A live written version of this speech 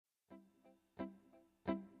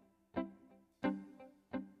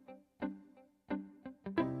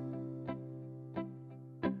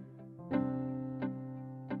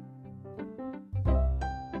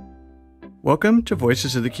Welcome to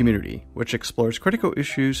Voices of the Community, which explores critical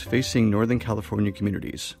issues facing Northern California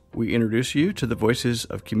communities. We introduce you to the voices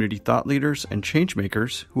of community thought leaders and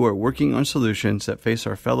changemakers who are working on solutions that face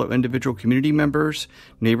our fellow individual community members,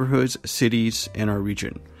 neighborhoods, cities, and our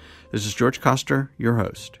region. This is George Coster, your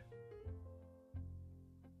host.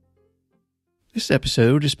 This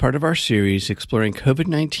episode is part of our series exploring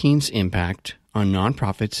COVID-19's impact on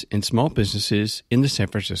nonprofits and small businesses in the San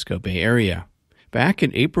Francisco Bay Area. Back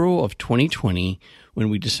in April of 2020, when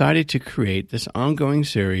we decided to create this ongoing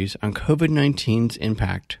series on COVID-19's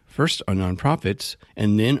impact, first on nonprofits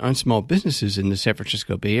and then on small businesses in the San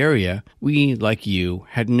Francisco Bay Area, we, like you,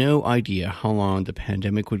 had no idea how long the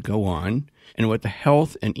pandemic would go on and what the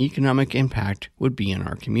health and economic impact would be in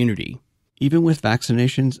our community. Even with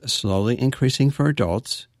vaccinations slowly increasing for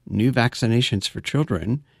adults, new vaccinations for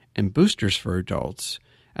children, and boosters for adults,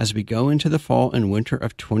 as we go into the fall and winter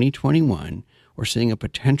of 2021, we're seeing a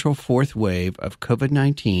potential fourth wave of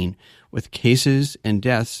COVID-19 with cases and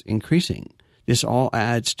deaths increasing. This all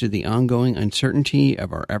adds to the ongoing uncertainty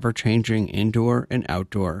of our ever-changing indoor and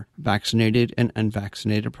outdoor, vaccinated and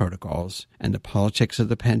unvaccinated protocols, and the politics of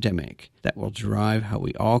the pandemic that will drive how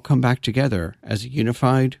we all come back together as a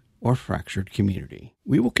unified or fractured community.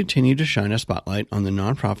 We will continue to shine a spotlight on the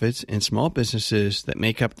nonprofits and small businesses that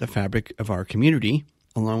make up the fabric of our community,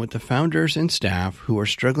 along with the founders and staff who are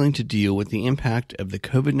struggling to deal with the impact of the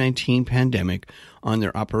COVID-19 pandemic on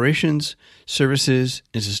their operations, services,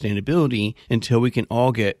 and sustainability until we can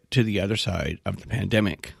all get to the other side of the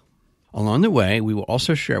pandemic. Along the way, we will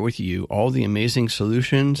also share with you all the amazing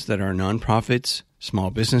solutions that our nonprofits,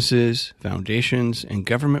 small businesses, foundations, and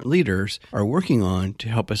government leaders are working on to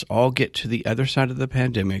help us all get to the other side of the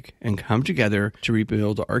pandemic and come together to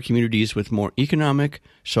rebuild our communities with more economic,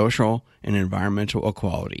 social, and environmental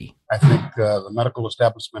equality. I think the medical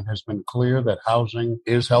establishment has been clear that housing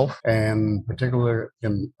is health, and particularly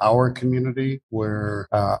in our community where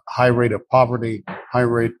high rate of poverty, high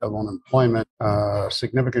rate of unemployment,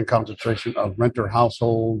 significant concentration of renter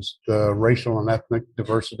households, the racial and ethnic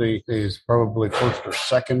diversity is probably first or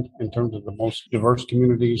second in terms of the most diverse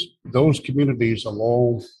communities. Those communities have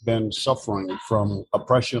all been suffering from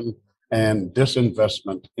oppression and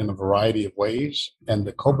disinvestment in a variety of ways, and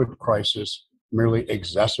the COVID crisis merely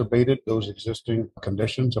exacerbated those existing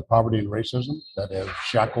conditions of poverty and racism that have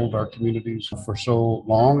shackled our communities for so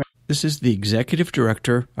long. This is the Executive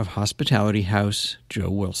Director of Hospitality House, Joe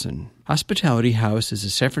Wilson. Hospitality House is a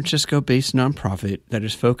San Francisco-based nonprofit that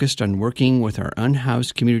is focused on working with our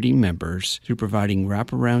unhoused community members through providing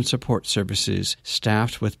wraparound support services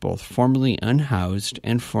staffed with both formerly unhoused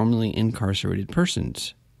and formerly incarcerated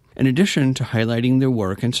persons. In addition to highlighting their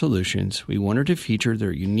work and solutions, we wanted to feature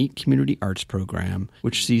their unique community arts program,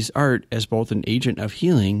 which sees art as both an agent of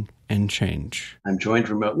healing and change. I'm joined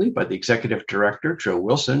remotely by the Executive Director, Joe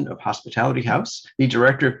Wilson of Hospitality House, the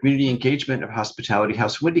Director of Community Engagement of Hospitality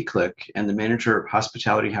House, Wendy Click, and the Manager of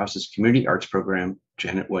Hospitality House's Community Arts Program,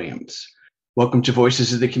 Janet Williams. Welcome to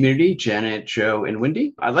Voices of the Community, Janet, Joe, and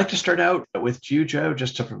Wendy. I'd like to start out with you, Joe,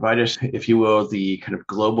 just to provide us, if you will, the kind of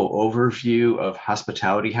global overview of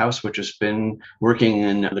Hospitality House, which has been working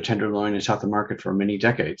in the Tenderloin and South of Market for many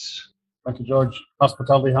decades. Thank you, George.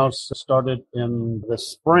 Hospitality House started in the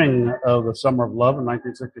spring of the Summer of Love in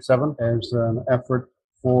 1967 as an effort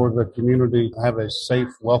for the community to have a safe,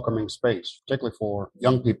 welcoming space, particularly for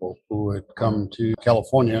young people who had come to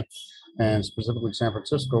California and specifically San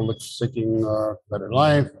Francisco, seeking a better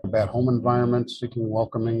life, a bad home environment, seeking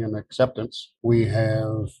welcoming and acceptance. We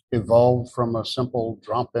have evolved from a simple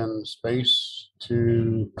drop-in space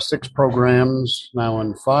to 6 programs, now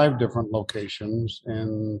in 5 different locations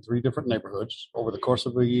in 3 different neighborhoods. Over the course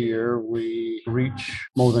of the year, we reach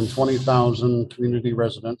more than 20,000 community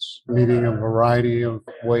residents, needing a variety of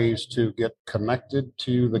ways to get connected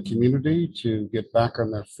to the community, to get back on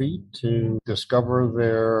their feet, to discover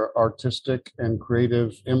their artistic and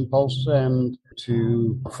creative impulse, and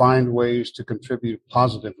to find ways to contribute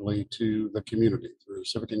positively to the community through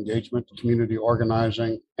civic engagement, community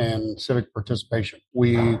organizing, and civic participation.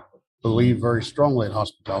 We believe very strongly at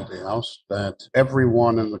Hospitality House that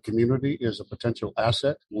everyone in the community is a potential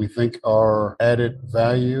asset. We think our added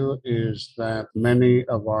value is that many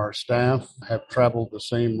of our staff have traveled the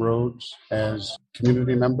same roads as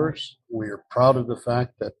community members. We are proud of the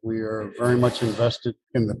fact that we are very much invested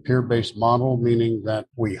in the peer-based model, meaning that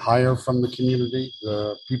we hire from the community,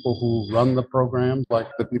 the people who run the programs, like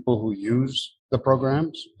the people who use the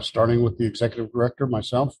programs, starting with the executive director,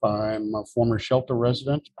 myself. I'm a former shelter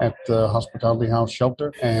resident at the Hospitality House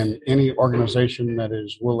Shelter, and any organization that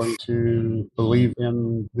is willing to believe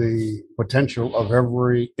in the potential of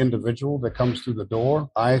every individual that comes through the door,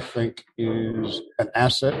 I think is an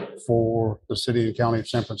asset for the city and county of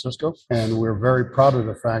San Francisco. And we're very proud of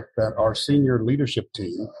the fact that our senior leadership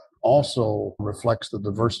team also reflects the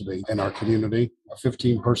diversity in our community. A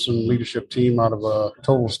 15-person leadership team out of a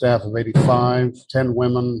total staff of 85, 10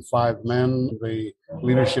 women, 5 men. The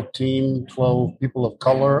leadership team, 12 people of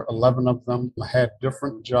color, 11 of them had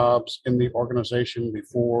different jobs in the organization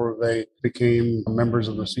before they became members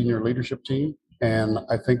of the senior leadership team. And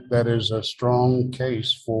I think that is a strong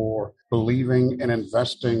case for believing and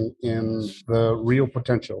investing in the real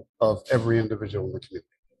potential of every individual in the community.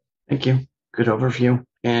 Thank you. Good overview.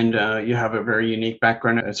 And you have a very unique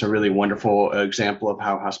background. It's a really wonderful example of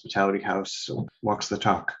how Hospitality House walks the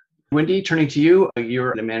talk. Wendy, turning to you,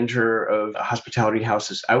 you're the manager of Hospitality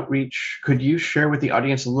House's outreach. Could you share with the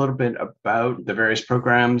audience a little bit about the various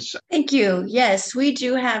programs? Thank you. Yes, we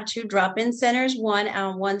do have 2 drop-in centers, one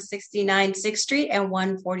on 169 6th Street and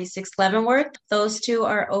 146 Leavenworth. Those 2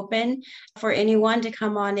 are open for anyone to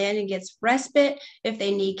come on in and get respite. If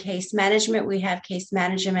they need case management, we have case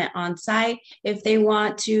management on site. If they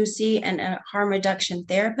want to see a harm reduction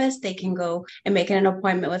therapist, they can go and make an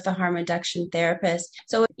appointment with a harm reduction therapist.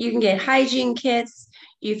 So you can get hygiene kits.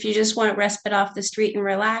 If you just want respite off the street and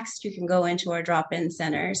relax, you can go into our drop-in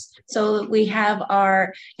centers. So we have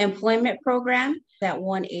our employment program at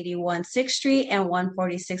 181 6th Street and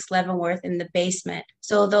 146 Leavenworth in the basement.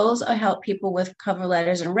 So those will help people with cover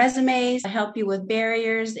letters and resumes, help you with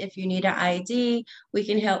barriers. If you need an ID, we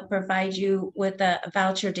can help provide you with a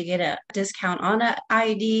voucher to get a discount on an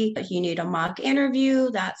ID. If you need a mock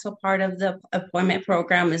interview, that's a part of the employment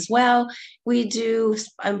program as well. We do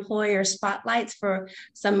employer spotlights for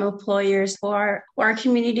some employers for our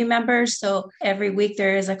community members. So every week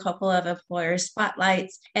there is a couple of employer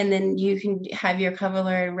spotlights, and then you can have your cover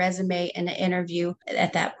letter and resume and an interview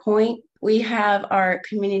at that point. We have our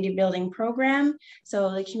community building program.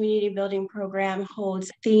 So the community building program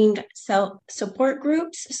holds themed self-support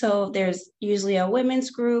groups. So there's usually a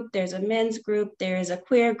women's group, there's a men's group, there's a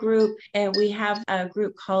queer group, and we have a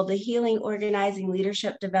group called the Healing Organizing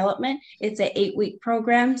Leadership Development. It's an 8-week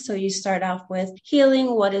program. So you start off with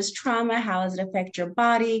healing, what is trauma, how does it affect your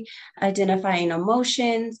body, identifying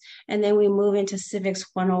emotions, and then we move into Civics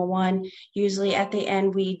 101. Usually at the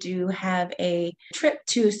end, we do have a trip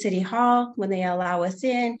to City Hall when they allow us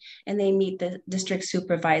in, and they meet the district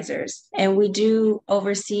supervisors. And we do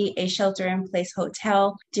oversee a shelter-in-place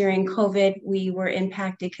hotel. During COVID, we were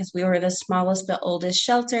impacted because we were the smallest but oldest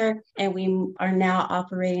shelter, and we are now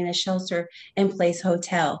operating a shelter-in-place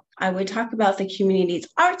hotel. I would talk about the community's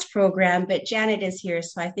arts program, but Janet is here,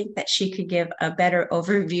 so I think that she could give a better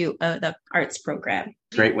overview of the arts program.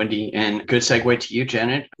 Great, Wendy. And good segue to you,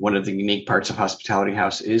 Janet. One of the unique parts of Hospitality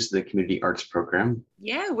House is the community arts program.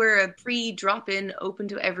 Yeah, we're a free drop-in, open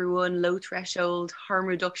to everyone, low threshold, harm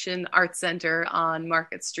reduction arts centre on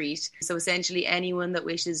Market Street. So essentially anyone that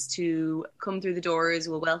wishes to come through the doors,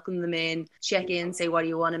 we'll welcome them in, check in, say, what do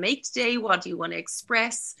you want to make today? What do you want to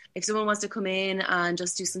express? If someone wants to come in and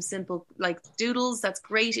just do some simple like doodles, that's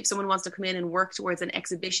great. If someone wants to come in and work towards an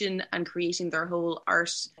exhibition and creating their whole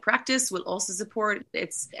art practice, we'll also support.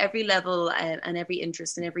 It's every level and every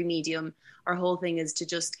interest in every medium. Our whole thing is to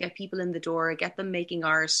just get people in the door, get them making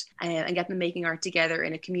art and get them making art together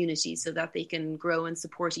in a community so that they can grow and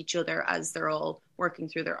support each other as they're all working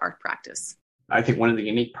through their art practice. I think one of the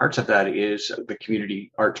unique parts of that is the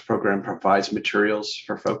community arts program provides materials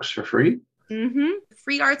for folks for free. Mm-hmm.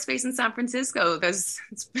 Free art space in San Francisco. It's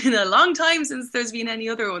been a long time since there's been any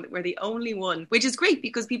other one. We're the only one, which is great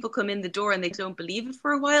because people come in the door and they don't believe it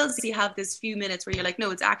for a while. So you have this few minutes where you're like,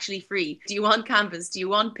 no, it's actually free. Do you want canvas? Do you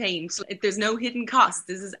want paint? There's no hidden cost.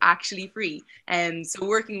 This is actually free. So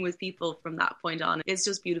working with people from that point on, it's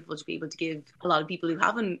just beautiful to be able to give a lot of people who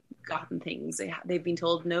haven't gotten things. They've been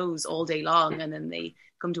told no's all day long, and then they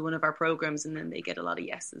come to one of our programs and then they get a lot of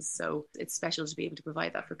yeses. So it's special to be able to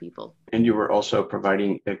provide that for people. And you were also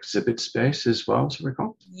providing exhibit space as well, as I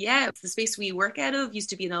recall? Yeah, the space we work out of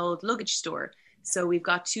used to be an old luggage store. So we've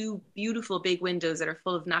got 2 beautiful big windows that are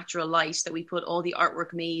full of natural light that we put all the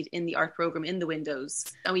artwork made in the art program in the windows.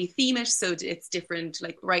 And we theme it so it's different.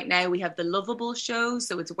 Like right now we have the lovable show.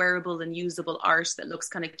 So it's wearable and usable art that looks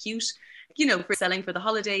kind of cute, for selling for the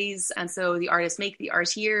holidays. And so the artists make the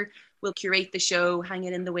art here. We'll curate the show, hang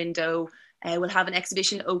it in the window. We'll have an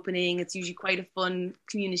exhibition opening. It's usually quite a fun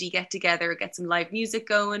community get together, get some live music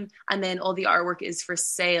going. And then all the artwork is for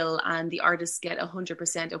sale and the artists get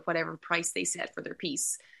 100% of whatever price they set for their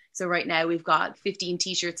piece. So right now we've got 15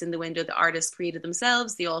 t-shirts in the window the artists created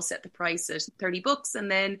themselves. They all set the price at $30.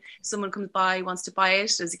 And then if someone comes by, wants to buy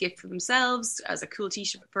it as a gift for themselves, as a cool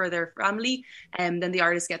t-shirt for their family, and then the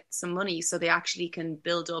artist gets some money. So they actually can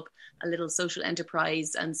build up a little social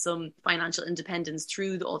enterprise and some financial independence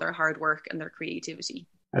through all their hard work and their creativity.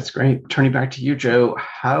 That's great. Turning back to you, Joe,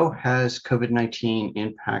 how has COVID-19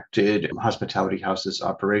 impacted Hospitality House's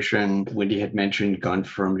operation? Wendy had mentioned gone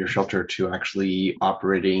from your shelter to actually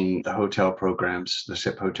operating the hotel programs, the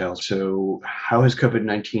SIP hotels. So how has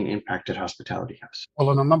COVID-19 impacted Hospitality House?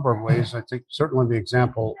 Well, in a number of ways. I think certainly the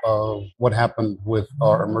example of what happened with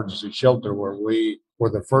our emergency shelter, where we were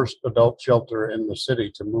the first adult shelter in the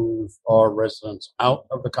city to move our residents out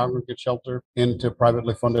of the congregate shelter into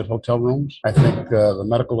privately funded hotel rooms. I think the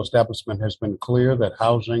medical establishment has been clear that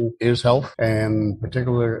housing is health, and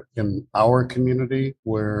particularly in our community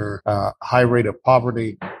where high rate of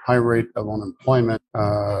poverty, high rate of unemployment,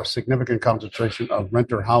 significant concentration of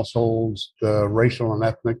renter households, the racial and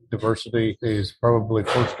ethnic diversity is probably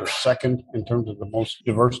first or second in terms of the most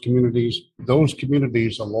diverse communities. Those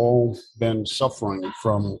communities have all been suffering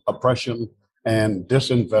from oppression and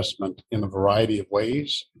disinvestment in a variety of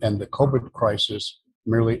ways. And the COVID crisis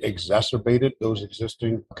merely exacerbated those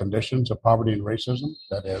existing conditions of poverty and racism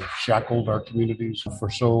that have shackled our communities for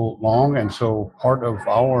so long. And so part of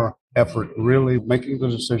our effort really making the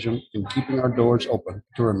decision in keeping our doors open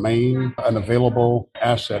to remain an available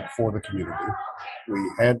asset for the community. We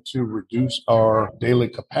had to reduce our daily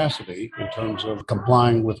capacity in terms of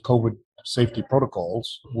complying with COVID safety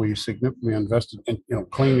protocols. We significantly invested in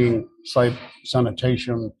cleaning, site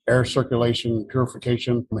sanitation, air circulation,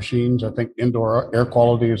 purification machines. I think indoor air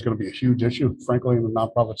quality is going to be a huge issue, frankly, in the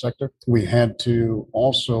nonprofit sector. We had to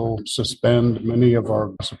also suspend many of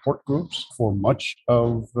our support groups for much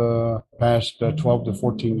of the past 12 to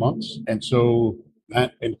 14 months. And so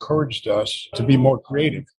that encouraged us to be more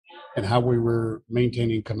creative in how we were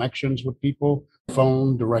maintaining connections with people,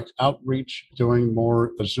 phone, direct outreach, doing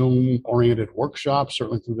more Zoom-oriented workshops,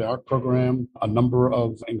 certainly through the art program. A number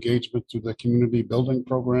of engagement through the community building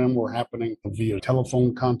program were happening via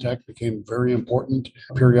telephone contact, became very important.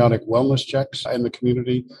 Periodic wellness checks in the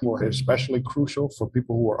community were especially crucial for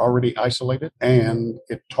people who were already isolated. And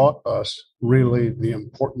it taught us really the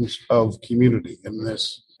importance of community in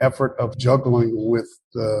this effort of juggling with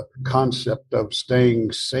the concept of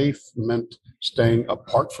staying safe meant staying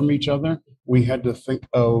apart from each other. We had to think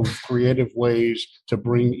of creative ways to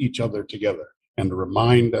bring each other together and to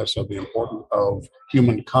remind us of the importance of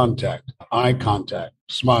human contact, eye contact,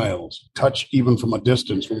 smiles, touch even from a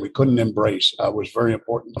distance when we couldn't embrace was very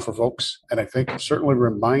important for folks. And I think it certainly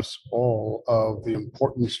reminds all of the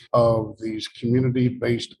importance of these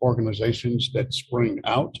community-based organizations that spring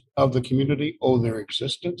out of the community, owe their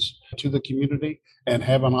existence to the community, and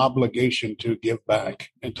have an obligation to give back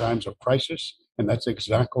in times of crisis. And that's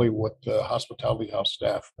exactly what the Hospitality House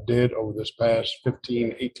staff did over this past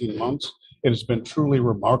 15, 18 months. It has been truly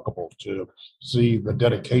remarkable to see the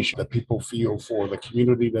dedication that people feel for the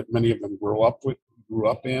community that many of them grew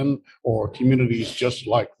up in, or communities just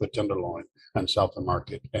like the Tenderloin and South of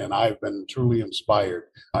Market. And I've been truly inspired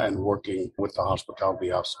in working with the Hospitality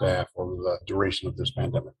House staff over the duration of this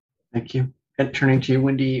pandemic. Thank you. And turning to you,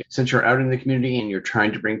 Wendy, since you're out in the community and you're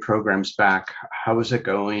trying to bring programs back, how is it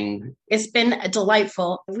going? It's been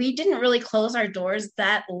delightful. We didn't really close our doors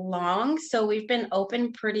that long, so we've been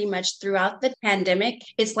open pretty much throughout the pandemic.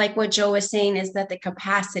 It's like what Joe was saying, is that the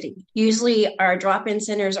capacity. Usually our drop-in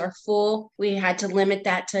centers are full. We had to limit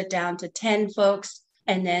that down to 10 folks.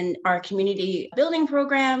 And then our community building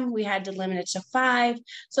program, we had to limit it to 5.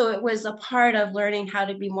 So it was a part of learning how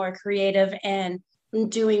to be more creative and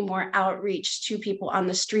doing more outreach to people on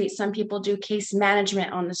the street. Some people do case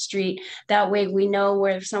management on the street. That way we know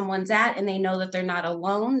where someone's at and they know that they're not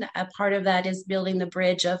alone. A part of that is building the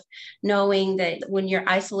bridge of knowing that when you're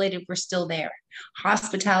isolated, we're still there.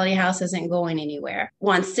 Hospitality House isn't going anywhere.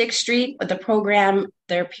 On 6th Street, the program,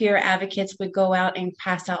 their peer advocates would go out and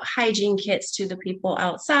pass out hygiene kits to the people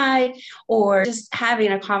outside, or just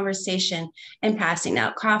having a conversation and passing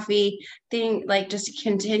out coffee, just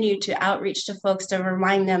continue to outreach to folks to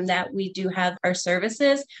remind them that we do have our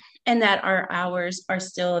services and that our hours are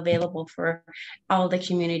still available for all the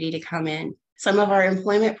community to come in. Some of our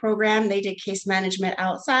employment program, they did case management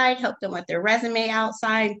outside, helped them with their resume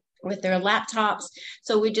outside, with their laptops.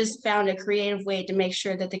 So we just found a creative way to make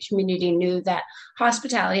sure that the community knew that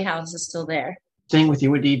Hospitality House is still there. Staying with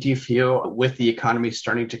you, Wendy, do you feel with the economy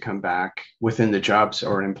starting to come back within the jobs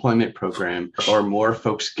or employment program, are more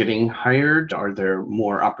folks getting hired? Are there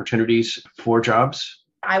more opportunities for jobs?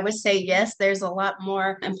 I would say yes, there's a lot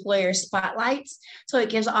more employer spotlights. So it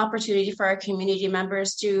gives opportunity for our community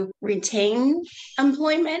members to retain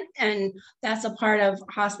employment. And that's a part of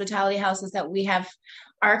hospitality houses, that we have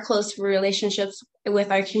our close relationships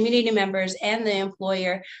with our community members and the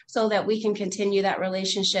employer so that we can continue that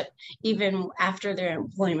relationship even after their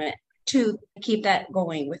employment to keep that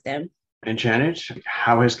going with them. And Janet,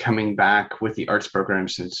 how has coming back with the arts program,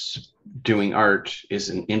 since doing art is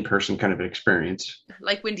an in-person kind of an experience?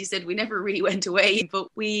 Like Wendy said, we never really went away, but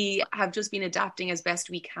we have just been adapting as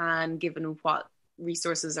best we can given what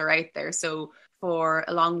resources are out there. So for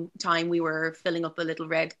a long time, we were filling up a little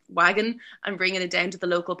red wagon and bringing it down to the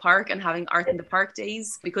local park and having art in the park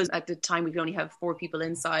days, because at the time we could only have 4 people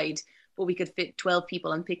inside, but we could fit 12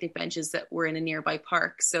 people on picnic benches that were in a nearby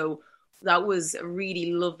park. So that was a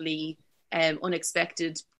really lovely,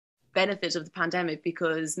 unexpected benefit of the pandemic,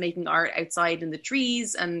 because making art outside in the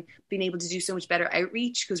trees and being able to do so much better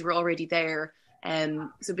outreach because we're already there.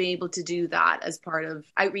 So being able to do that as part of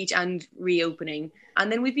outreach and reopening. And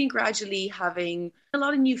then we've been gradually having a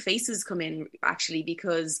lot of new faces come in, actually,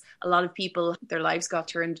 because a lot of people, their lives got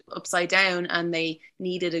turned upside down and they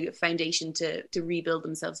needed a foundation to rebuild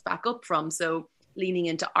themselves back up from. So leaning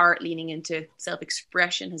into art, leaning into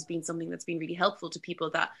self-expression has been something that's been really helpful to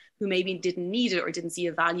people who maybe didn't need it or didn't see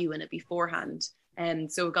a value in it beforehand.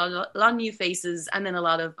 And so we've got a lot of new faces, and then a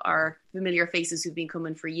lot of our familiar faces who've been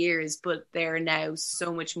coming for years, but they're now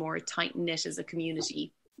so much more tight-knit as a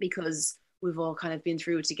community because we've all kind of been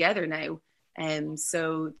through it together now.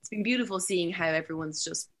 So it's been beautiful seeing how everyone's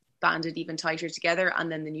just banded even tighter together,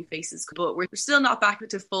 and then the new faces. But we're still not back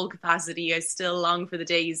to full capacity. I still long for the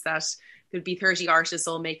days that there'd be 30 artists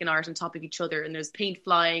all making art on top of each other, and there's paint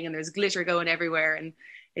flying and there's glitter going everywhere, and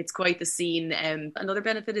it's quite the scene. Another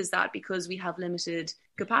benefit is that because we have limited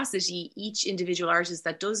capacity, each individual artist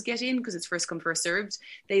that does get in, because it's first come, first served,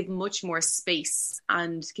 they have much more space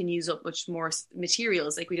and can use up much more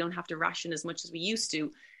materials. Like, we don't have to ration as much as we used to.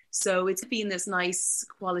 So it's been this nice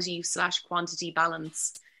quality/quantity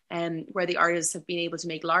balance, where the artists have been able to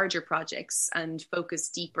make larger projects and focus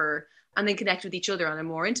deeper and then connect with each other on a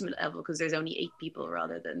more intimate level, because there's only 8 people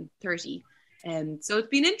rather than 30. So it's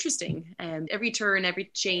been interesting. Every turn,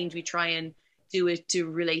 every change, we try and do it to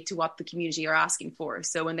relate to what the community are asking for.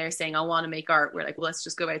 So when they're saying, I want to make art, we're like, well, let's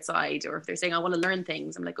just go outside. Or if they're saying, I want to learn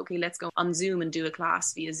things, I'm like, okay, let's go on Zoom and do a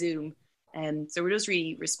class via Zoom. So we're just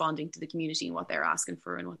really responding to the community and what they're asking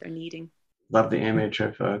for and what they're needing. Love the image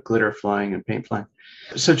of glitter flying and paint flying.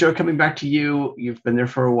 So Joe, coming back to you, you've been there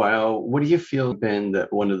for a while. What do you feel has been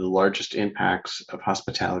one of the largest impacts of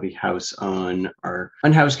Hospitality House on our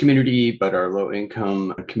unhoused community, but our low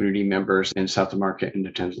income community members in South of Market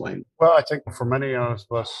and Thames Lane? Well, I think for many of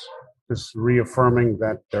us, just reaffirming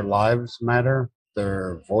that their lives matter,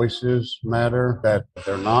 their voices matter, that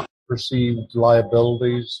they're not perceived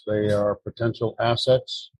liabilities, they are potential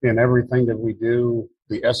assets in everything that we do.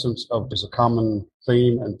 The essence of is a common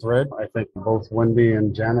theme and thread. I think both Wendy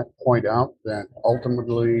and Janet point out that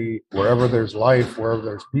ultimately, wherever there's life, wherever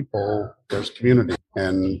there's people, there's community.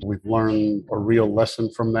 And we've learned a real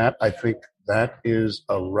lesson from that. I think that is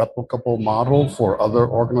a replicable model for other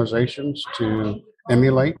organizations to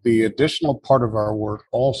emulate. The additional part of our work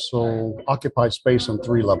also occupies space on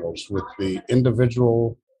 3 levels, with the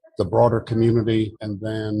individual, the broader community, and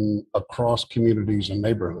then across communities and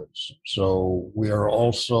neighborhoods. So we are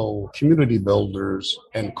also community builders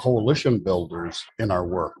and coalition builders in our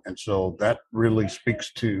work. And so that really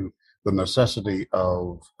speaks to the necessity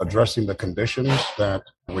of addressing the conditions that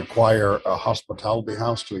require a hospitality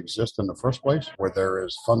house to exist in the first place, where there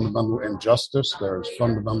is fundamental injustice, there's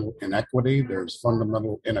fundamental inequity, there's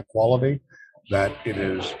fundamental inequality, that it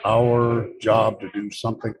is our job to do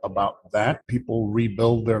something about that. People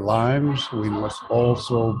rebuild their lives. We must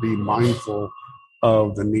also be mindful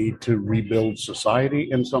of the need to rebuild society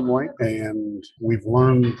in some way. And we've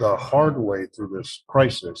learned the hard way through this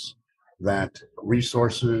crisis that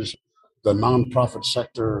resources, the nonprofit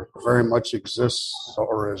sector very much exists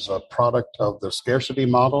or is a product of the scarcity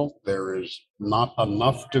model. There is not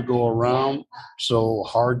enough to go around, so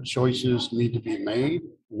hard choices need to be made.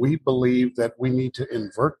 We believe that we need to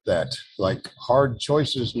invert that. Like, hard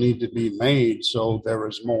choices need to be made so there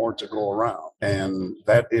is more to go around. And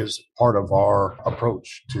that is part of our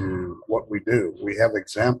approach to what we do. We have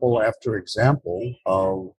example after example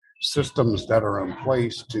of systems that are in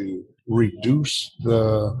place to reduce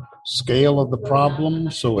the scale of the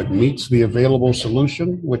problem so it meets the available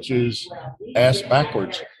solution, which is ass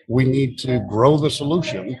backwards. we need to grow the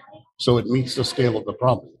solution so it meets the scale of the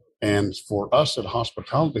problem. And for us at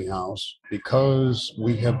Hospitality House, because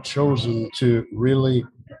we have chosen to really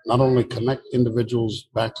not only connect individuals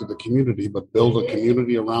back to the community, but build a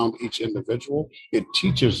community around each individual, it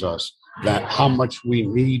teaches us that how much we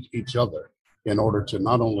need each other in order to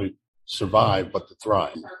not only survive, but to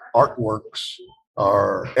thrive. Artworks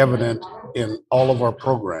are evident in all of our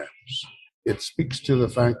programs. It speaks to the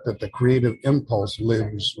fact that the creative impulse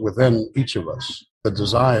lives within each of us, the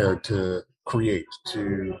desire to create,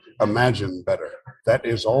 to imagine better. That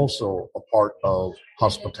is also a part of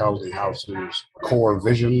Hospitality House's core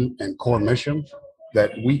vision and core mission,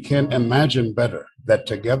 that we can imagine better, that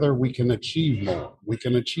together we can achieve more, we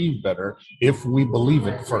can achieve better if we believe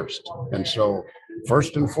it first. And so,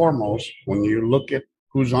 first and foremost, when you look at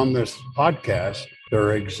who's on this podcast, there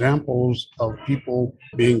are examples of people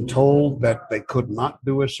being told that they could not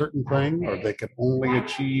do a certain thing or they could only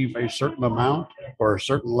achieve a certain amount or a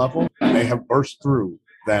certain level. And they have burst through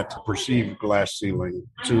that perceived glass ceiling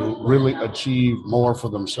to really achieve more for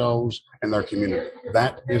themselves and their community.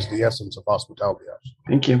 That is the essence of Hospitality House.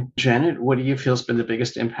 Thank you. Janet, what do you feel has been the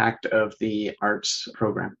biggest impact of the arts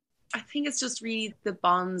program? I think it's just really the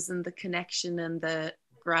bonds and the connection and the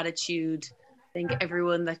gratitude. I think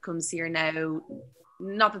everyone that comes here now,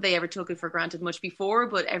 not that they ever took it for granted much before,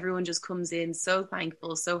 but everyone just comes in so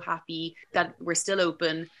thankful, so happy that we're still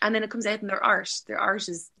open. And then it comes out in their art. Their art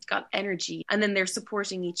has got energy. And then they're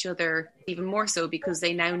supporting each other even more so because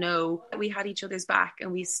they now know that we had each other's back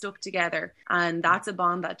and we stuck together. And that's a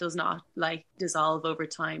bond that does not dissolve over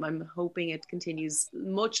time. I'm hoping it continues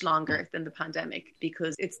much longer than the pandemic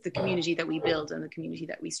because it's the community that we build and the community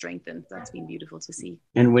that we strengthen. That's been beautiful to see.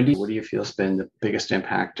 And Wendy, what do you feel has been the biggest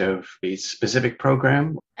impact of a specific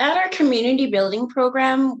program? At our community building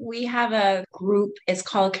program, we have a group. It's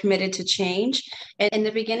called Committed to Change. And in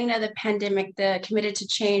the beginning of the pandemic, the Committed to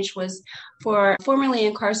Change was for formerly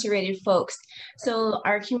incarcerated folks. So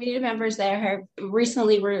our community members that have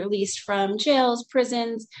recently released from jails,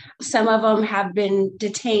 prisons, some of them have been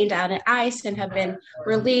detained out at ICE and have been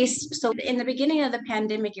released. So in the beginning of the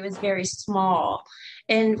pandemic, it was very small.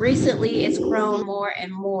 And recently it's grown more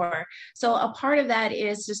and more. So a part of that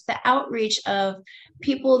is just the outreach of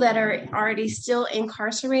people that are already still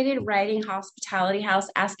incarcerated, writing Hospitality House,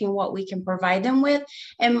 asking what we can provide them with.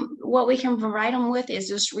 And what we can provide them with is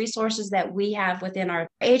just resources that we have within our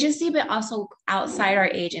agency, but also outside our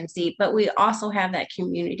agency. But we also have that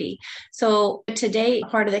community. So today,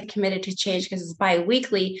 part of the Committed to Change, because it's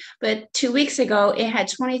bi-weekly, but 2 weeks ago, it had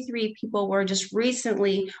 23 people were just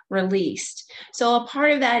recently released. So a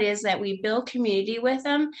part of that is that we build community with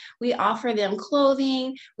them. We offer them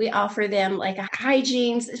clothing. We offer them like a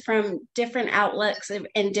hygienes from different outlets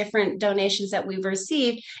and different donations that we've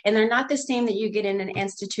received. And they're not the same that you get in an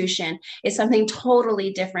institution. It's something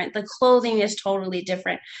totally different. The clothing is totally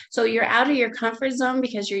different. So you're out of your comfort zone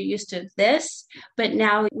because you're used to this, but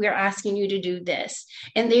now we're asking you to do this.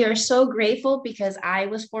 And they are so grateful because I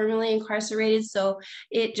was formerly incarcerated. So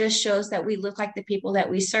it just shows that we look like the people that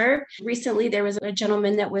we serve. Recently, there was a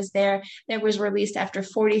gentleman that was there that was released after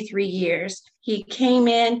 43 years. He came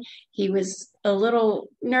in, he was a little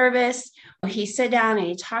nervous. He sat down and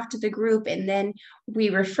he talked to the group, and then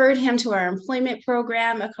we referred him to our employment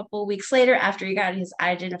program a couple of weeks later after he got his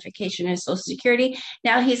identification and Social Security.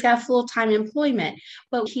 Now he's got full-time employment,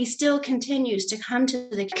 but he still continues to come to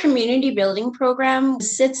the community building program,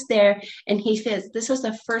 sits there, and he says, this was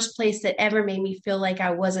the first place that ever made me feel like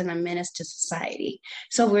I wasn't a menace to society.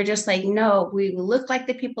 So we're just like, no, we look like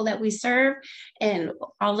the people that we serve, and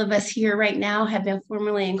all of us here right now have been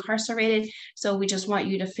formerly incarcerated, so we just want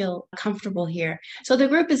you to feel comfortable here. So the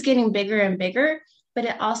group is getting bigger and bigger, but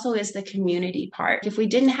it also is the community part. If we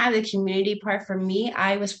didn't have the community part, for me,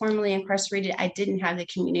 I was formerly incarcerated. I didn't have the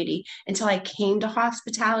community until I came to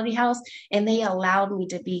Hospitality House, and they allowed me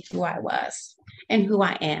to be who I was and who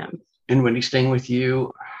I am. And Wendy, staying with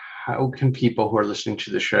you, how can people who are listening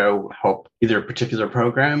to the show help either a particular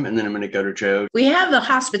program? And then I'm going to go to Joe. We have the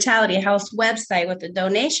Hospitality House website with the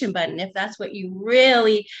donation button, if that's what you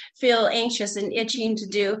really feel anxious and itching to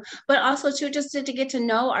do, but also to just to get to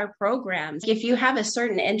know our programs. If you have a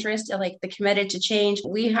certain interest, like the Committed to Change,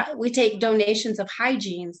 we take donations of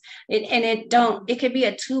hygienes, it could be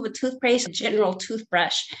a tube of toothpaste, a general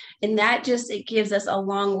toothbrush, and that just, it gives us a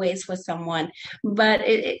long ways with someone. But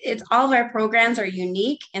it's all of our programs are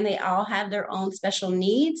unique, and they all have their own special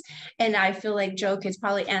needs. And I feel like Joe could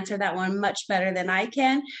probably answer that one much better than I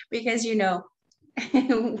can, because,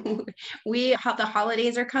 The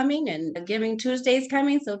holidays are coming and Giving Tuesday's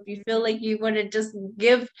coming. So if you feel like you want to just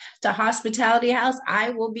give to Hospitality House, I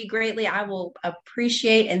will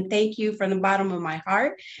appreciate and thank you from the bottom of my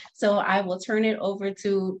heart. So I will turn it over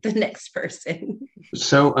to the next person.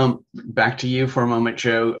 So back to you for a moment,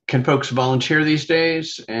 Joe. Can folks volunteer these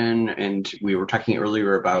days? And we were talking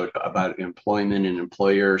earlier about employment and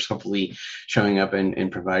employers hopefully showing up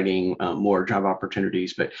and providing more job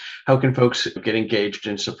opportunities. But how can folks get engaged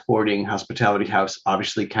in supporting Hospitality House?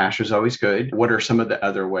 Obviously, cash is always good. What are some of the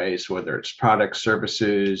other ways, whether it's products,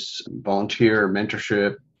 services, volunteer,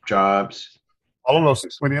 mentorship, jobs? All of those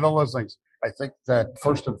things. We need all those things. I think that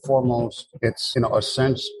first and foremost, it's a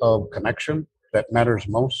sense of connection that matters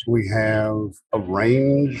most. We have a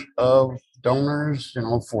range of donors.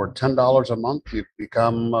 For $10 a month, you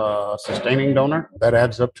become a sustaining donor. That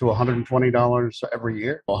adds up to $120 every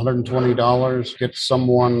year. $120 gets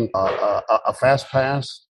someone a fast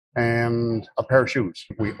pass and a pair of shoes.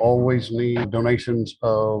 We always need donations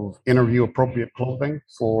of interview appropriate clothing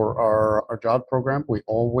for our job program. We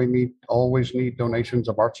always need donations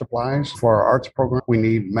of art supplies for our arts program. We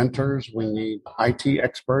need mentors. We need IT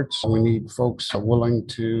experts. We need folks willing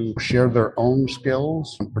to share their own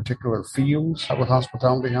skills in particular fields with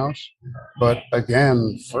Hospitality House. But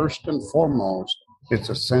again, first and foremost, it's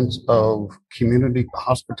a sense of community.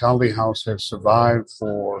 Hospitality House has survived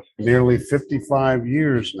for nearly 55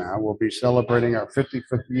 years now. We'll be celebrating our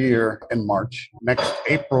 55th year in March. Next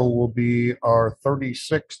April will be our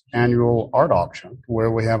 36th annual art auction,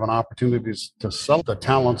 where we have an opportunity to sell the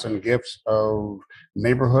talents and gifts of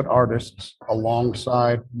neighborhood artists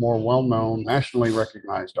alongside more well-known, nationally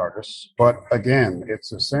recognized artists. But again,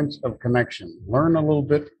 it's a sense of connection. Learn a little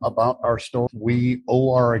bit about our story. We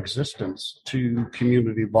owe our existence to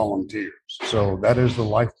community volunteers. So that is the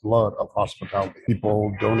lifeblood of hospitality.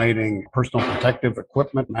 People donating personal protective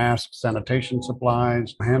equipment, masks, sanitation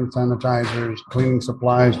supplies, hand sanitizers, cleaning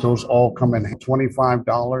supplies, those all come in.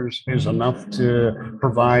 $25 is enough to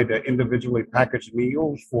provide individually packaged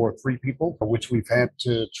meals for 3 people, which we've had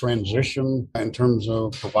to transition in terms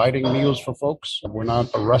of providing meals for folks. We're not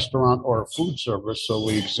a restaurant or a food service, so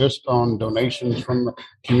we exist on donations from the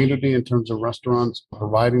community in terms of restaurants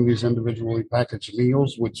providing these individually packaged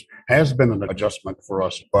meals, which has been an adjustment for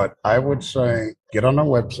us. But I would say get on our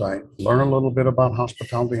website, learn a little bit about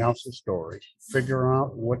Hospitality House's story, figure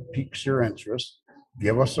out what piques your interest,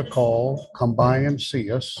 give us a call, come by and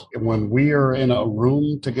see us. When we are in a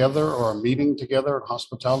room together or a meeting together at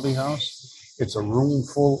Hospitality House, it's a room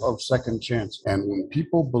full of second chance. And when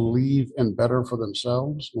people believe in better for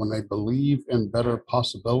themselves, when they believe in better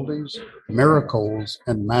possibilities, miracles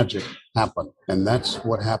and magic happen. And that's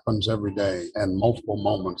what happens every day and multiple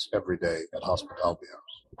moments every day at Hospitality House.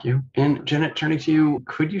 Thank you. And Janet, turning to you,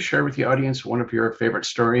 could you share with the audience one of your favorite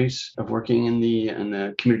stories of working in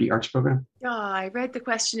the community arts program? Yeah, I read the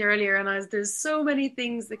question earlier and there's so many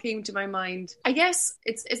things that came to my mind. I guess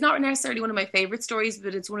it's not necessarily one of my favorite stories,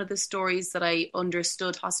 but it's one of the stories that I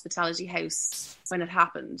understood Hospitality House when it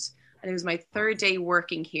happened. And it was my 3rd day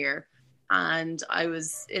working here. And I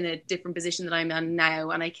was in a different position than I'm in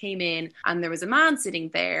now. And I came in and there was a man sitting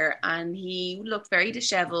there and he looked very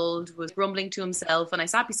disheveled, was grumbling to himself. And I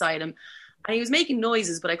sat beside him and he was making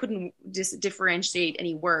noises, but I couldn't differentiate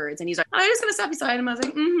any words. And he's like, I was going to sat beside him. I was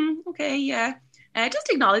like, okay, yeah. Just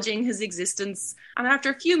acknowledging his existence. And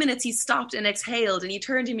after a few minutes, he stopped and exhaled and he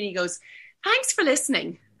turned to me and he goes, thanks for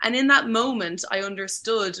listening. And in that moment, I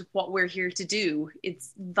understood what we're here to do.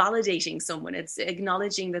 It's validating someone. It's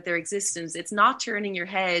acknowledging that their existence. It's not turning your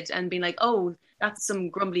head and being like, oh, that's some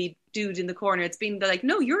grumbly dude in the corner. It's being like,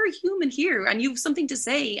 no, you're a human here and you have something to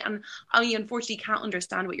say. And I unfortunately can't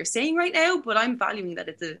understand what you're saying right now, but I'm valuing that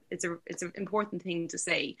it's an important thing to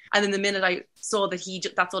say. And then the minute I saw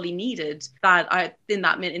that that's all he needed, in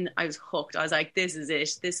that minute I was hooked. I was like, this is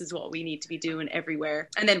it. This is what we need to be doing everywhere.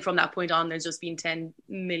 And then from that point on, there's just been 10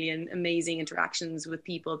 million amazing interactions with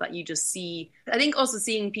people that you just see. I think also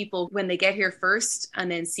seeing people when they get here first and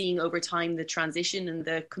then seeing over time the transition and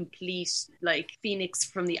the complete phoenix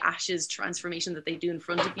from the ashes transformation that they do in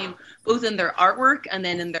front of you, both in their artwork and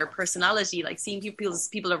then in their personality, like seeing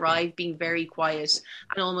people arrive being very quiet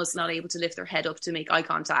and almost not able to lift their head up to make eye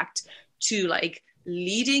contact, to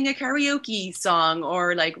leading a karaoke song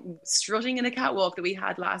or strutting in a catwalk that we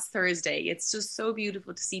had last Thursday. It's just so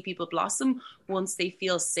beautiful to see people blossom once they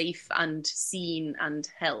feel safe and seen and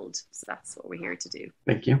held. So that's what we're here to do.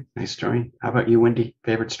 Thank you. Nice story. How about you, Wendy?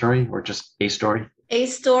 Favorite story or just a story? A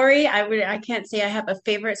story, I can't say I have a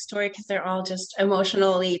favorite story because they're all just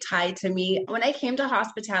emotionally tied to me. When I came to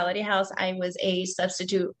Hospitality House, I was a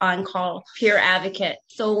substitute on-call peer advocate.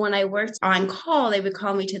 So when I worked on call, they would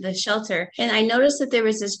call me to the shelter. And I noticed that there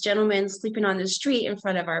was this gentleman sleeping on the street in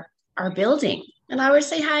front of our building. And I would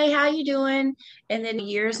say, hi, how you doing? And then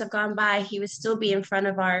years have gone by, he would still be in front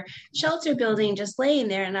of our shelter building, just laying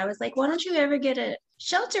there. And I was like, why don't you ever get a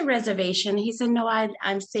shelter reservation? He said, no,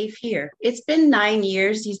 I'm safe here. It's been 9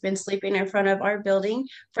 years. He's been sleeping in front of our building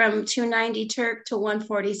from 290 Turk to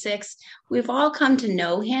 146. We've all come to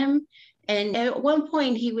know him. And at one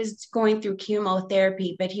point, he was going through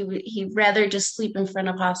chemotherapy, but he'd rather just sleep in front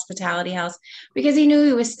of Hospitality House because he knew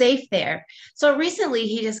he was safe there. So recently,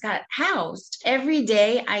 he just got housed. Every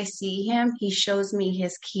day I see him, he shows me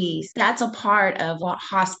his keys. That's a part of what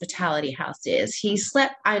Hospitality House is. He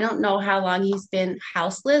slept, I don't know how long he's been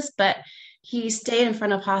houseless, but he stayed in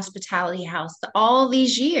front of Hospitality House all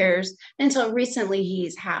these years until recently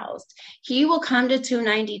he's housed. He will come to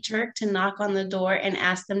 290 Turk to knock on the door and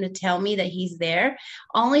ask them to tell me that he's there,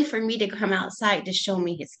 only for me to come outside to show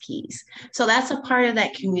me his keys. So that's a part of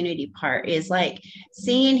that community part, is like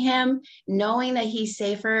seeing him, knowing that he's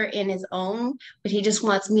safer in his own, but he just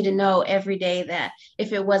wants me to know every day that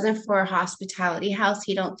if it wasn't for Hospitality House,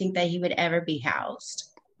 he don't think that he would ever be housed.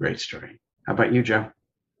 Great story. How about you, Joe?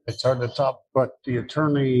 It's hard to top, but the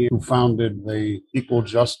attorney who founded the Equal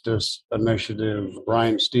Justice Initiative,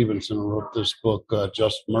 Brian Stevenson, wrote this book,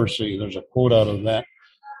 Just Mercy. There's a quote out of that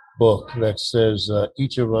book that says,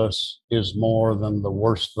 each of us is more than the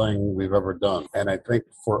worst thing we've ever done. And I think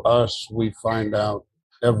for us, we find out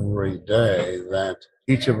every day that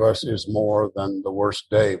each of us is more than the worst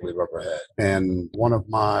day we've ever had. And one of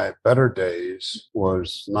my better days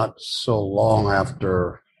was not so long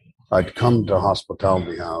after I'd come to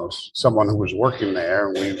Hospitality House, someone who was working there,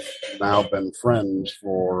 and we've now been friends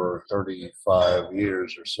for 35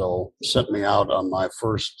 years or so, sent me out on my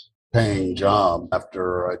first paying job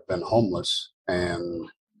after I'd been homeless. And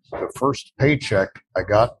the first paycheck I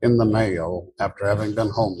got in the mail after having been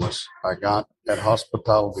homeless, I got at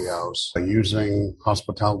Hospitality House using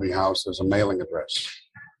Hospitality House as a mailing address.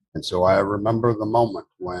 And so I remember the moment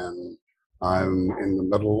when I'm in the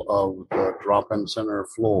middle of the drop-in center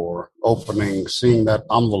floor, seeing that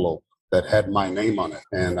envelope that had my name on it.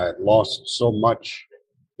 And I'd lost so much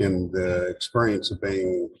in the experience of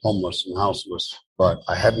being homeless and houseless, but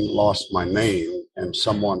I hadn't lost my name, and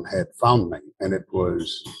someone had found me. And it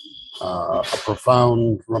was a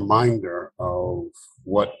profound reminder of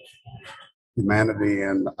what humanity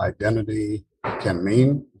and identity can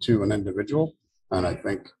mean to an individual. And I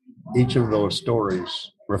think each of those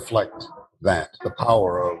stories reflect that, the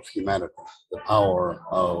power of humanity, the power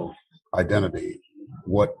of identity,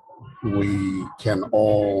 what we can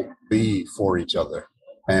all be for each other.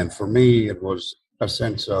 And for me, it was a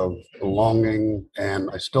sense of belonging, and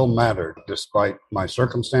I still mattered despite my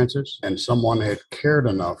circumstances. And someone had cared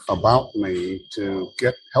enough about me to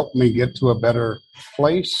help me get to a better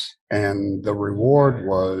place. And the reward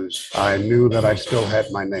was I knew that I still had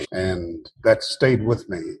my name, and that stayed with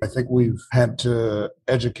me. I think we've had to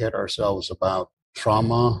educate ourselves about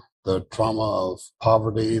trauma, the trauma of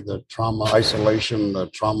poverty, the trauma of isolation, the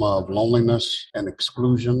trauma of loneliness and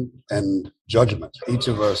exclusion and judgment. Each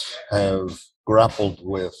of us have grappled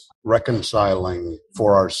with reconciling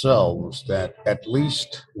for ourselves that at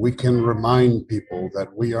least we can remind people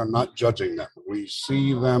that we are not judging them. We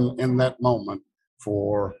see them in that moment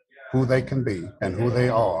for who they can be and who they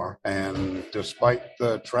are. And despite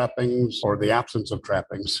the trappings or the absence of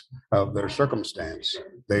trappings of their circumstance,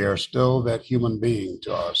 they are still that human being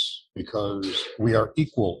to us because we are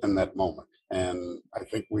equal in that moment. And I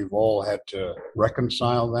think we've all had to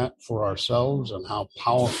reconcile that for ourselves and how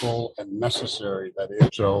powerful and necessary that is.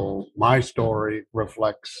 So my story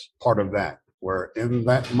reflects part of that, where in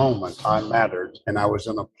that moment I mattered and I was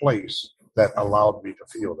in a place that allowed me to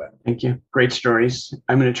feel that. Thank you. Great stories.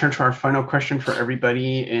 I'm going to turn to our final question for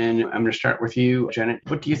everybody, and I'm going to start with you, Janet.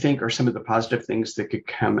 What do you think are some of the positive things that could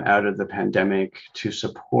come out of the pandemic to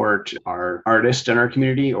support our artists in our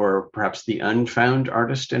community, or perhaps the unfound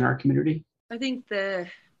artist in our community? I think the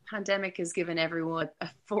pandemic has given everyone a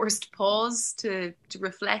forced pause to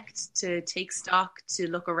reflect, to take stock, to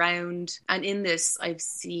look around. And in this, I've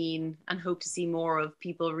seen and hope to see more of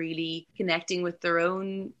people really connecting with their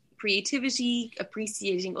own creativity,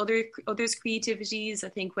 appreciating others' creativities. I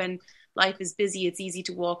think when life is busy, it's easy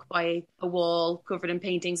to walk by a wall covered in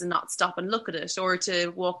paintings and not stop and look at it, or to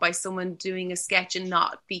walk by someone doing a sketch and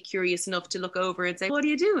not be curious enough to look over and say, what are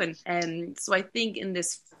you doing? So I think in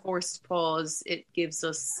this forced pause, it gives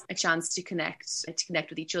us a chance to connect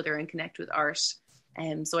with each other and connect with art.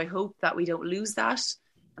 So I hope that we don't lose that.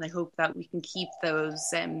 And I hope that we can keep those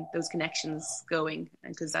connections going,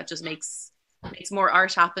 because that just makes more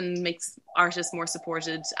art happen, makes artists more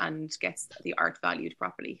supported, and gets the art valued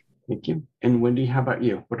properly. Thank you. And Wendy, how about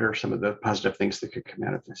you? What are some of the positive things that could come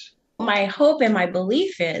out of this? My hope and my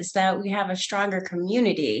belief is that we have a stronger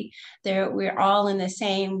community. We're all in the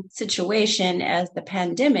same situation as the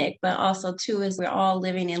pandemic, but also too is we're all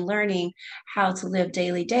living and learning how to live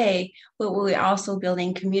daily day, but we're also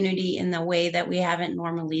building community in the way that we haven't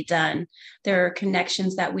normally done. There are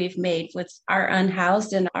connections that we've made with our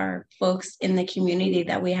unhoused and our folks in the community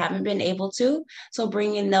that we haven't been able to. So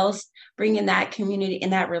bringing that community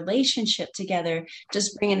and that relationship together,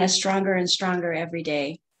 just bringing us stronger and stronger every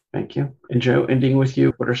day. Thank you. And Joe, ending with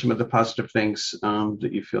you, what are some of the positive things that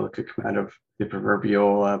you feel could come out of the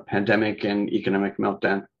proverbial pandemic and economic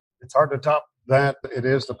meltdown? It's hard to top that. It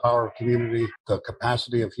is the power of community, the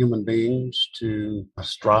capacity of human beings to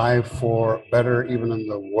strive for better, even in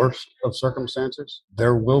the worst of circumstances.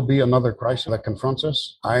 There will be another crisis that confronts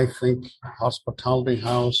us. I think Hospitality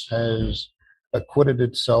House has acquitted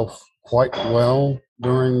itself quite well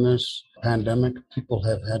during this pandemic. People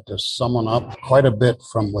have had to summon up quite a bit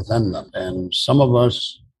from within them. And some of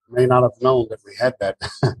us may not have known that we had that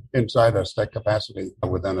inside us, that capacity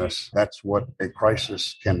within us. That's what a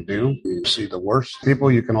crisis can do. You see the worst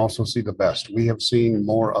people, you can also see the best. We have seen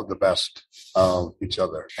more of the best of each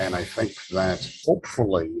other. And I think that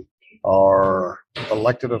hopefully our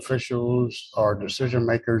elected officials, our decision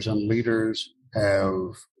makers and leaders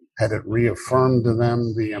have had it reaffirmed to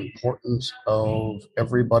them the importance of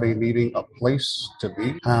everybody needing a place to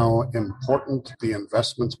be, how important the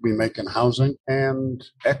investments we make in housing and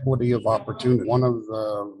equity of opportunity. One of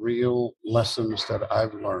the real lessons that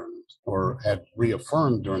I've learned or had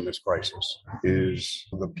reaffirmed during this crisis is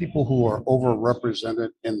the people who are overrepresented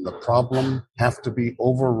in the problem have to be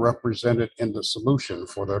overrepresented in the solution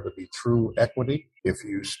for there to be true equity. If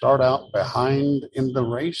you start out behind in the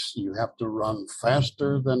race, you have to run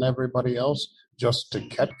faster than everybody else just to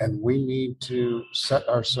catch. And we need to set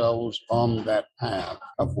ourselves on that path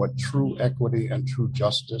of what true equity and true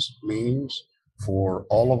justice means for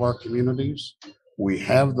all of our communities. We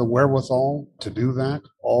have the wherewithal to do that.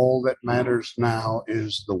 All that matters now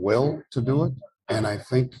is the will to do it. And I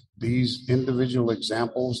think these individual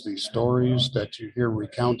examples, these stories that you hear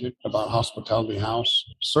recounted about Hospitality House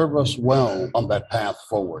serve us well on that path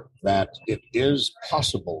forward, that it is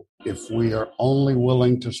possible if we are only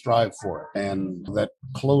willing to strive for it. And that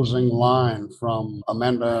closing line from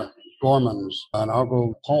Amanda Gorman's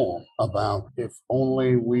inaugural poem about if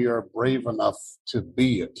only we are brave enough to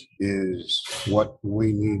be it is what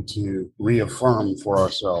we need to reaffirm for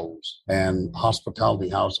ourselves. And Hospitality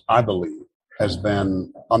House, I believe, has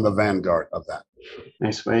been on the vanguard of that.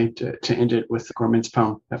 Nice way to end it with Gorman's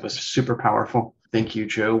poem. That was super powerful. Thank you,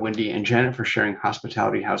 Joe, Wendy, and Janet for sharing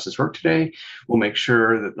Hospitality House's work today. We'll make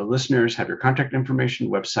sure that the listeners have your contact information,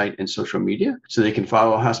 website, and social media so they can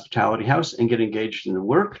follow Hospitality House and get engaged in the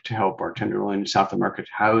work to help our Tenderloin and South of Market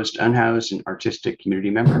housed, unhoused, and artistic community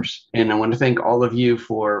members. And I want to thank all of you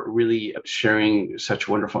for really sharing such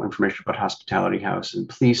wonderful information about Hospitality House. And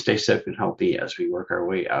please stay safe and healthy as we work our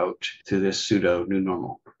way out to this pseudo new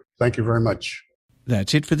normal. Thank you very much.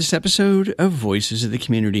 That's it for this episode of Voices of the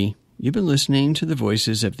Community. You've been listening to the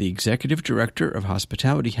voices of the Executive Director of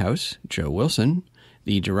Hospitality House, Joe Wilson,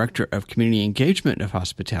 the Director of Community Engagement of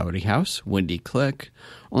Hospitality House, Wendy Click,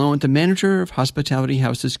 along with the Manager of Hospitality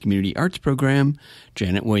House's Community Arts Program,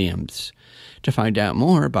 Janet Williams. To find out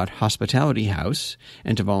more about Hospitality House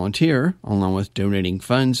and to volunteer, along with donating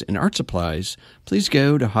funds and art supplies, please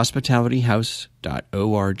go to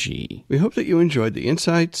hospitalityhouse.org. We hope that you enjoyed the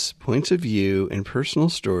insights, points of view, and personal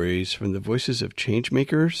stories from the voices of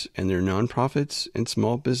changemakers and their nonprofits and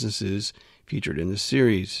small businesses featured in this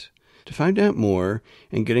series. To find out more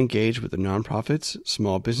and get engaged with the nonprofits,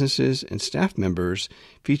 small businesses, and staff members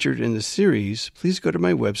featured in the series, please go to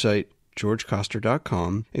my website,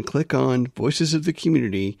 georgecoster.com, and click on Voices of the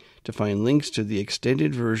Community to find links to the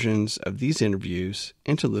extended versions of these interviews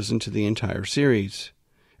and to listen to the entire series.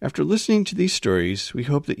 After listening to these stories, we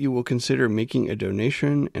hope that you will consider making a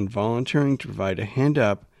donation and volunteering to provide a hand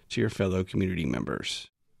up to your fellow community members.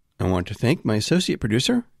 I want to thank my associate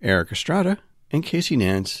producer, Eric Estrada, and Casey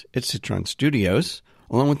Nance at Citron Studios,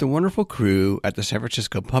 along with the wonderful crew at the San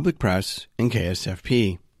Francisco Public Press and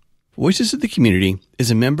KSFP. Voices of the Community is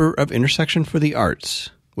a member of Intersection for the Arts,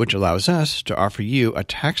 which allows us to offer you a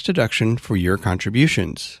tax deduction for your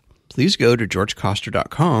contributions. Please go to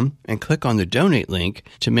georgecoster.com and click on the donate link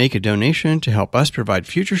to make a donation to help us provide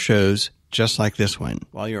future shows just like this one.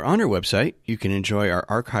 While you're on our website, you can enjoy our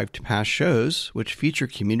archived past shows, which feature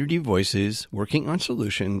community voices working on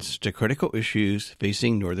solutions to critical issues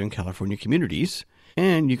facing Northern California communities.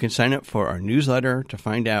 And you can sign up for our newsletter to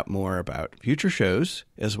find out more about future shows,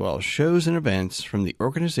 as well as shows and events from the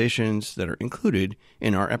organizations that are included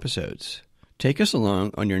in our episodes. Take us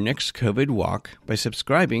along on your next COVID walk by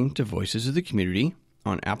subscribing to Voices of the Community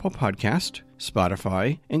on Apple Podcast,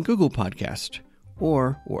 Spotify, and Google Podcast,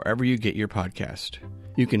 or wherever you get your podcast.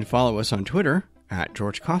 You can follow us on Twitter at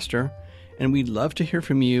George Coster, and we'd love to hear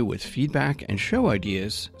from you with feedback and show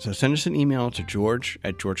ideas, so send us an email to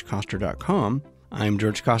george@georgecoster.com. I'm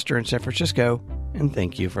George Coster in San Francisco, and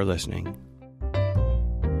thank you for listening.